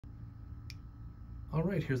All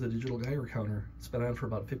right, here's the digital Geiger counter. It's been on for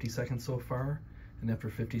about 50 seconds so far, and after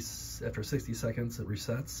 60 seconds it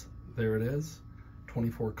resets. There it is,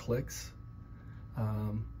 24 clicks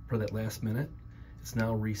for that last minute. It's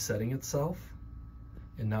now resetting itself,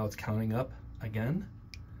 and now it's counting up again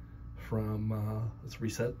from this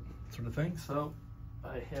reset sort of thing. So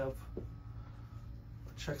I have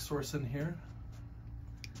a check source in here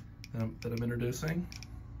that I'm introducing.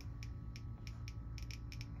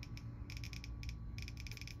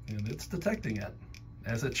 And it's detecting it,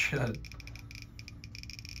 as it should.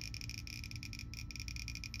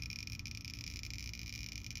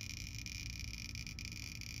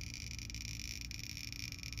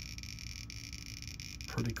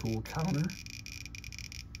 Pretty cool counter.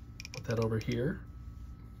 Put that over here.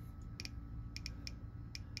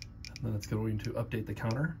 And then it's going to update the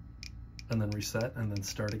counter, and then reset, and then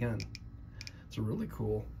start again. It's a really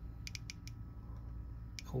cool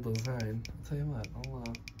design. I'll tell you what,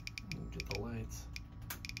 I'll get the lights.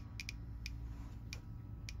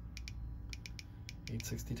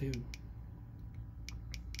 862.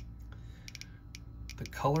 The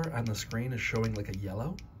color on the screen is showing like a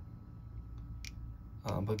yellow,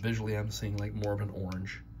 but visually I'm seeing like more of an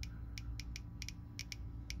orange.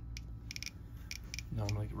 Now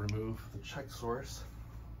I'm going to remove the check source,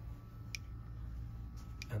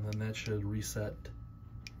 and then that should reset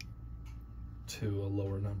to a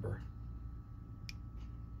lower number.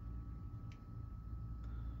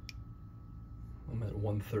 I'm at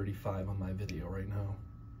 135 on my video right now.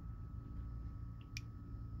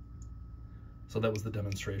 So that was the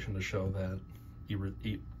demonstration to show that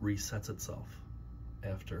it resets itself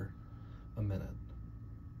after a minute.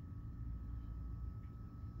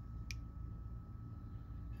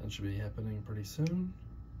 That should be happening pretty soon.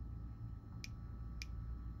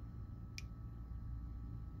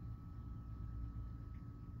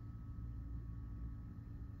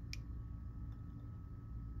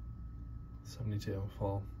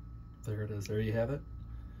 Well, there it is. There you have it.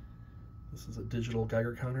 This is a digital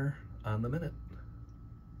Geiger counter on the minute.